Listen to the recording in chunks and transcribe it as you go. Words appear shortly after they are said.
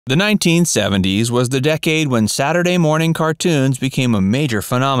The 1970s was the decade when Saturday morning cartoons became a major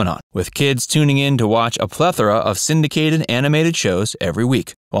phenomenon, with kids tuning in to watch a plethora of syndicated animated shows every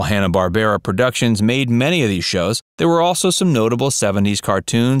week. While Hanna-Barbera Productions made many of these shows, there were also some notable 70s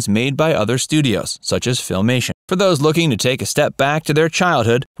cartoons made by other studios, such as Filmation. For those looking to take a step back to their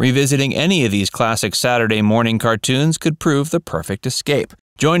childhood, revisiting any of these classic Saturday morning cartoons could prove the perfect escape.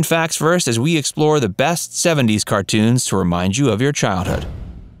 Join Facts First as we explore the best 70s cartoons to remind you of your childhood.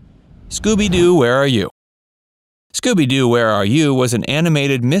 Scooby-Doo, Where Are You? Scooby-Doo, Where Are You was an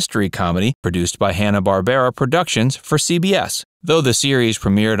animated mystery comedy produced by Hanna-Barbera Productions for CBS. Though the series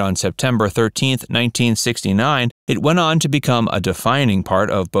premiered on September 13, 1969, it went on to become a defining part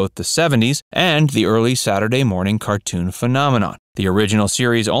of both the 70s and the early Saturday morning cartoon phenomenon. The original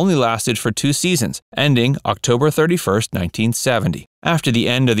series only lasted for 2 seasons, ending October 31, 1970. After the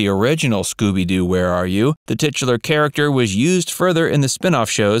end of the original Scooby-Doo, Where Are You?, the titular character was used further in the spin-off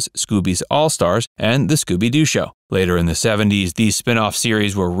shows Scooby's All-Stars and The Scooby-Doo Show. Later in the 70s, these spin-off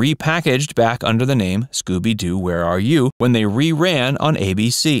series were repackaged back under the name Scooby-Doo, Where Are You? When they re-ran on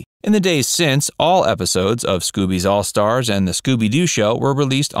ABC. In the days since, all episodes of Scooby's All-Stars and The Scooby-Doo Show were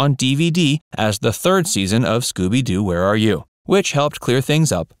released on DVD as the 3rd season of Scooby-Doo, Where Are You?, which helped clear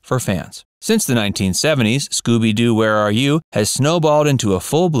things up for fans. Since the 1970s, Scooby-Doo, Where Are You? Has snowballed into a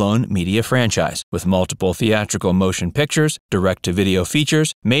full-blown media franchise, with multiple theatrical motion pictures, direct-to-video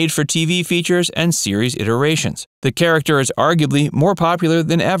features, made-for-TV features, and series iterations. The character is arguably more popular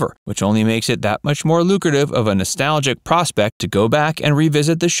than ever, which only makes it that much more lucrative of a nostalgic prospect to go back and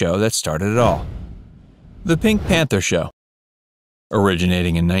revisit the show that started it all. The Pink Panther Show.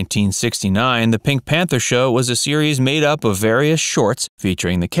 Originating in 1969, The Pink Panther Show was a series made up of various shorts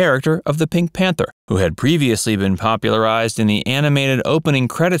featuring the character of the Pink Panther, who had previously been popularized in the animated opening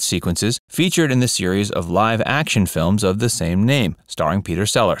credit sequences featured in the series of live-action films of the same name, starring Peter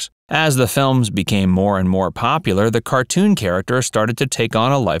Sellers. As the films became more and more popular, the cartoon character started to take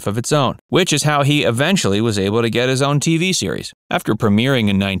on a life of its own, which is how he eventually was able to get his own TV series. After premiering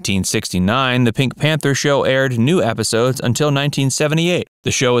in 1969, The Pink Panther Show aired new episodes until 1978.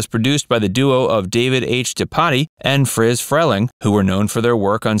 The show was produced by the duo of David H. DePatie and Friz Freleng, who were known for their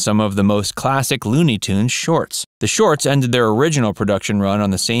work on some of the most classic Looney Tunes shorts. The shorts ended their original production run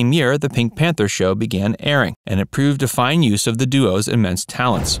on the same year The Pink Panther Show began airing, and it proved a fine use of the duo's immense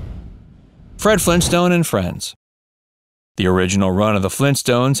talents. Fred Flintstone and Friends. The original run of the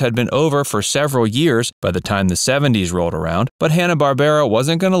Flintstones had been over for several years by the time the 70s rolled around, but Hanna-Barbera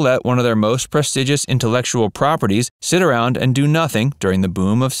wasn't going to let one of their most prestigious intellectual properties sit around and do nothing during the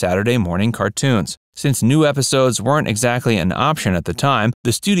boom of Saturday morning cartoons. Since new episodes weren't exactly an option at the time,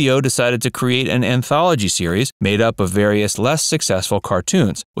 the studio decided to create an anthology series made up of various less successful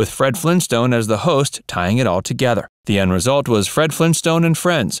cartoons, with Fred Flintstone as the host tying it all together. The end result was Fred Flintstone and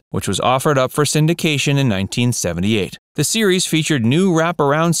Friends, which was offered up for syndication in 1978. The series featured new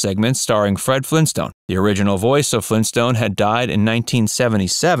wraparound segments starring Fred Flintstone. The original voice of Flintstone had died in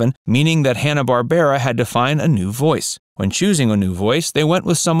 1977, meaning that Hanna-Barbera had to find a new voice. When choosing a new voice, they went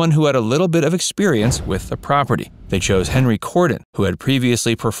with someone who had a little bit of experience with the property. They chose Henry Corden, who had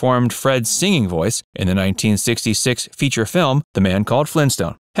previously performed Fred's singing voice in the 1966 feature film The Man Called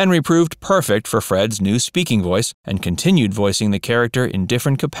Flintstone. Henry proved perfect for Fred's new speaking voice and continued voicing the character in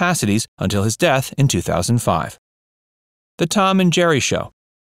different capacities until his death in 2005. The Tom and Jerry Show.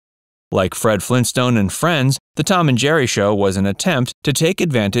 Like Fred Flintstone and Friends, The Tom and Jerry Show was an attempt to take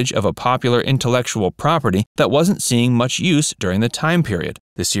advantage of a popular intellectual property that wasn't seeing much use during the time period.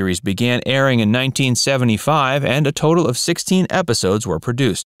 The series began airing in 1975, and a total of 16 episodes were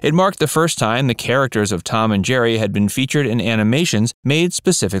produced. It marked the first time the characters of Tom and Jerry had been featured in animations made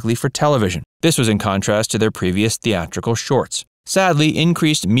specifically for television. This was in contrast to their previous theatrical shorts. Sadly,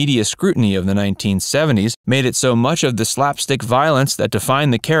 increased media scrutiny of the 1970s made it so much of the slapstick violence that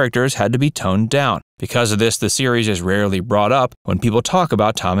defined the characters had to be toned down. Because of this, the series is rarely brought up when people talk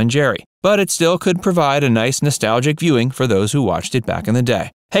about Tom and Jerry, but it still could provide a nice nostalgic viewing for those who watched it back in the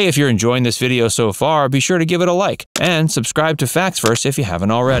day. Hey, if you're enjoying this video so far, be sure to give it a like, and subscribe to Facts First if you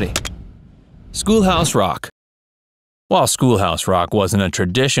haven't already. Schoolhouse Rock. While Schoolhouse Rock wasn't a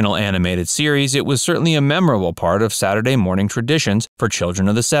traditional animated series, it was certainly a memorable part of Saturday morning traditions for children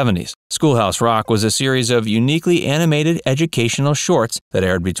of the 70s. Schoolhouse Rock was a series of uniquely animated educational shorts that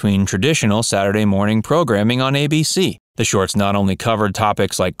aired between traditional Saturday morning programming on ABC. The shorts not only covered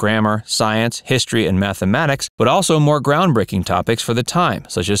topics like grammar, science, history, and mathematics, but also more groundbreaking topics for the time,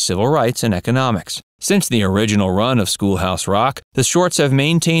 such as civil rights and economics. Since the original run of Schoolhouse Rock, the shorts have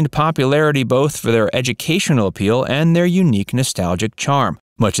maintained popularity both for their educational appeal and their unique nostalgic charm.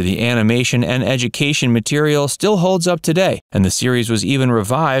 Much of the animation and education material still holds up today, and the series was even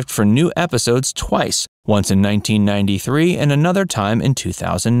revived for new episodes twice, once in 1993 and another time in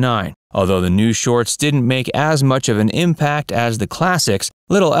 2009. Although the new shorts didn't make as much of an impact as the classics,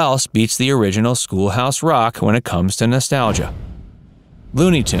 little else beats the original Schoolhouse Rock when it comes to nostalgia.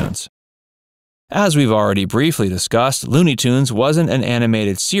 Looney Tunes. As we've already briefly discussed, Looney Tunes wasn't an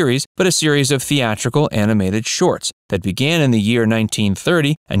animated series, but a series of theatrical animated shorts that began in the year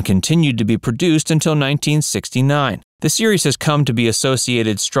 1930 and continued to be produced until 1969. The series has come to be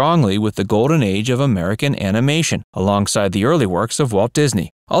associated strongly with the golden age of American animation, alongside the early works of Walt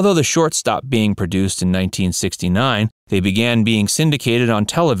Disney. Although the shorts stopped being produced in 1969, they began being syndicated on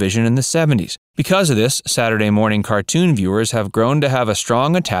television in the 70s. Because of this, Saturday morning cartoon viewers have grown to have a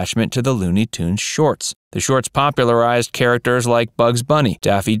strong attachment to the Looney Tunes shorts. The shorts popularized characters like Bugs Bunny,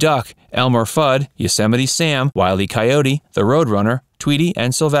 Daffy Duck, Elmer Fudd, Yosemite Sam, Wile E. Coyote, the Roadrunner, Tweety,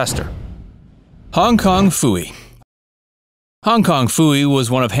 and Sylvester. Hong Kong Phooey. Hong Kong Phooey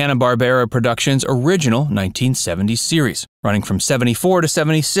was one of Hanna-Barbera Productions' original 1970s series, running from 74 to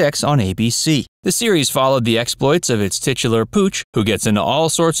 76 on ABC. The series followed the exploits of its titular Pooch, who gets into all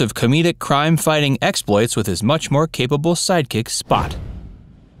sorts of comedic crime-fighting exploits with his much more capable sidekick Spot.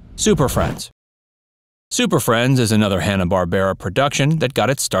 Super Friends. Super Friends is another Hanna-Barbera production that got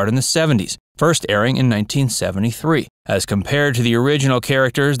its start in the 70s, first airing in 1973. As compared to the original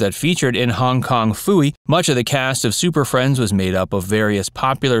characters that featured in Hong Kong Phooey, much of the cast of Super Friends was made up of various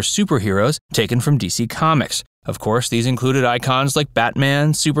popular superheroes taken from DC Comics. Of course, these included icons like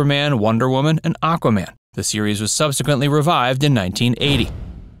Batman, Superman, Wonder Woman, and Aquaman. The series was subsequently revived in 1980.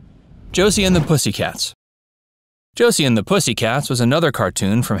 Josie and the Pussycats. Josie and the Pussycats was another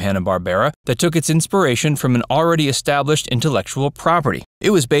cartoon from Hanna-Barbera that took its inspiration from an already established intellectual property.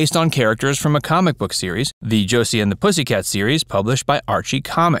 It was based on characters from a comic book series, the Josie and the Pussycat series published by Archie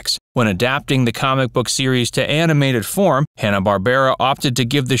Comics. When adapting the comic book series to animated form, Hanna-Barbera opted to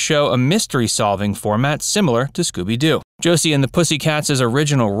give the show a mystery-solving format similar to Scooby-Doo. Josie and the Pussycats'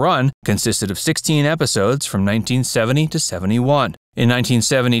 original run consisted of 16 episodes from 1970 to 71. In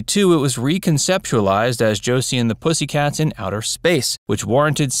 1972, it was reconceptualized as Josie and the Pussycats in Outer Space, which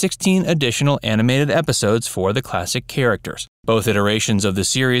warranted 16 additional animated episodes for the classic characters. Both iterations of the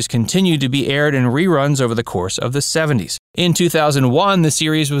series continued to be aired in reruns over the course of the 70s. In 2001, the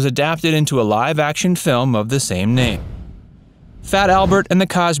series was adapted into a live-action film of the same name. Fat Albert and the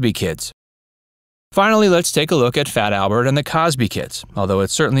Cosby Kids. Finally, let's take a look at Fat Albert and the Cosby Kids. Although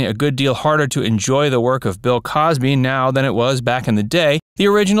it's certainly a good deal harder to enjoy the work of Bill Cosby now than it was back in the day, the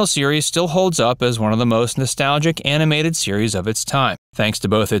original series still holds up as one of the most nostalgic animated series of its time, thanks to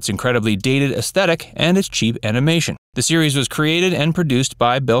both its incredibly dated aesthetic and its cheap animation. The series was created and produced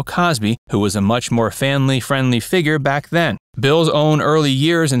by Bill Cosby, who was a much more family-friendly figure back then. Bill's own early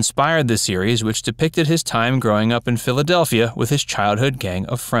years inspired the series, which depicted his time growing up in Philadelphia with his childhood gang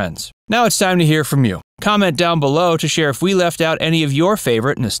of friends. Now it's time to hear from you. Comment down below to share if we left out any of your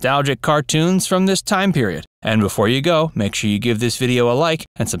favorite nostalgic cartoons from this time period. And before you go, make sure you give this video a like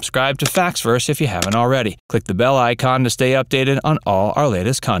and subscribe to Factsverse if you haven't already. Click the bell icon to stay updated on all our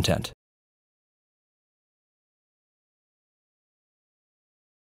latest content.